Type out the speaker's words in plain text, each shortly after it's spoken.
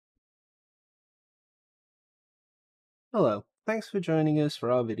Hello, thanks for joining us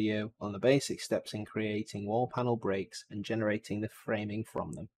for our video on the basic steps in creating wall panel breaks and generating the framing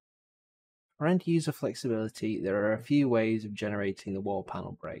from them. For end user flexibility, there are a few ways of generating the wall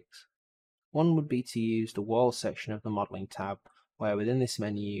panel breaks. One would be to use the wall section of the modeling tab, where within this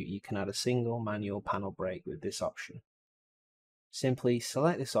menu you can add a single manual panel break with this option. Simply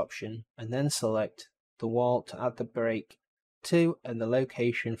select this option and then select the wall to add the break to and the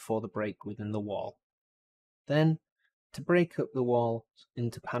location for the break within the wall. Then, to break up the wall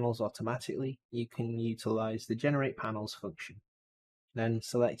into panels automatically, you can utilize the Generate Panels function, then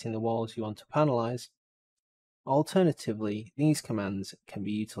selecting the walls you want to panelize. Alternatively, these commands can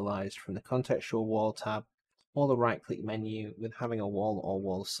be utilized from the Contextual Wall tab or the right-click menu with having a wall or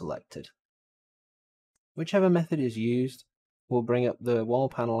walls selected. Whichever method is used will bring up the wall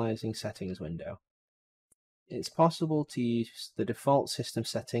panelizing settings window. It's possible to use the default system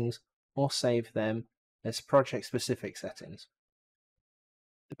settings or save them as project-specific settings.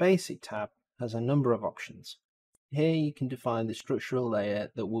 The Basic tab has a number of options. Here you can define the structural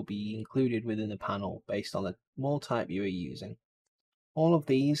layer that will be included within the panel based on the wall type you are using. All of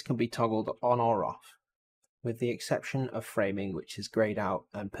these can be toggled on or off, with the exception of framing, which is grayed out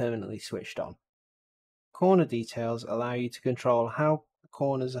and permanently switched on. Corner details allow you to control how the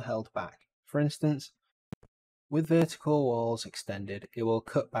corners are held back. For instance, with vertical walls extended, it will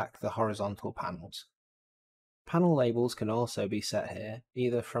cut back the horizontal panels. Panel labels can also be set here,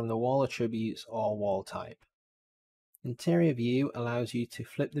 either from the wall attributes or wall type. Interior view allows you to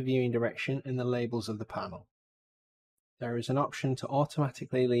flip the viewing direction in the labels of the panel. There is an option to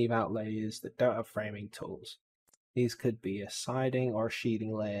automatically leave out layers that don't have framing tools. These could be a siding or a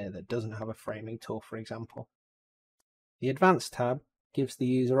sheathing layer that doesn't have a framing tool, for example. The Advanced tab gives the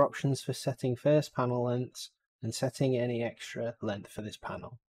user options for setting first panel lengths and setting any extra length for this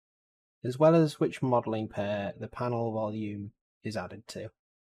panel, as well as which modeling pair the panel volume is added to.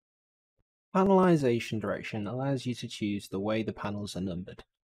 Panelization direction allows you to choose the way the panels are numbered.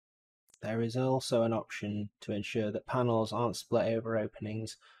 There is also an option to ensure that panels aren't split over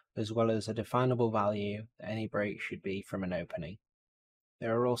openings, as well as a definable value that any break should be from an opening.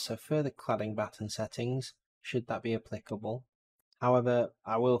 There are also further cladding pattern settings, should that be applicable. However,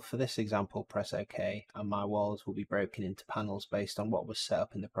 I will for this example press OK, and my walls will be broken into panels based on what was set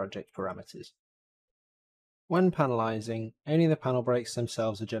up in the project parameters. When panelizing, only the panel breaks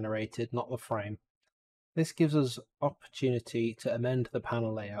themselves are generated, not the frame. This gives us opportunity to amend the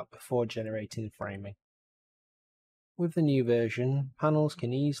panel layout before generating framing. With the new version, panels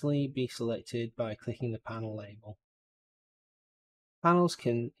can easily be selected by clicking the panel label. Panels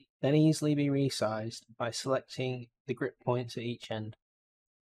can then easily be resized by selecting the grip points at each end.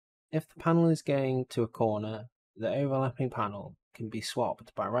 If the panel is going to a corner, the overlapping panel can be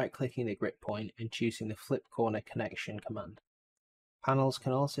swapped by right-clicking the grip point and choosing the Flip Corner Connection command. Panels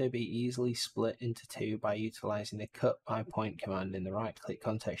can also be easily split into two by utilizing the Cut by Point command in the right-click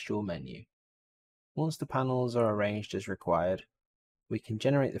contextual menu. Once the panels are arranged as required, we can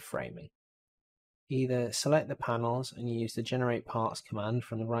generate the framing. Either select the panels and use the Generate Parts command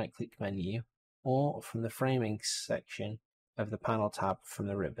from the right-click menu, or from the Framing section of the Panel tab from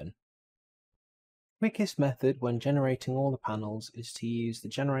the ribbon. The quickest method when generating all the panels is to use the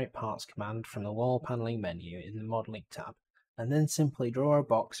Generate Parts command from the Wall Paneling menu in the Modeling tab, and then simply draw a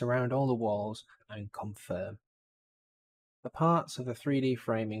box around all the walls and confirm. The parts of the 3D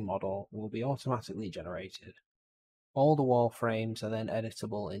framing model will be automatically generated. All the wall frames are then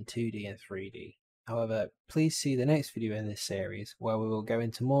editable in 2D and 3D. However, please see the next video in this series where we will go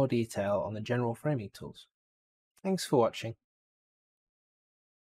into more detail on the general framing tools. Thanks for watching.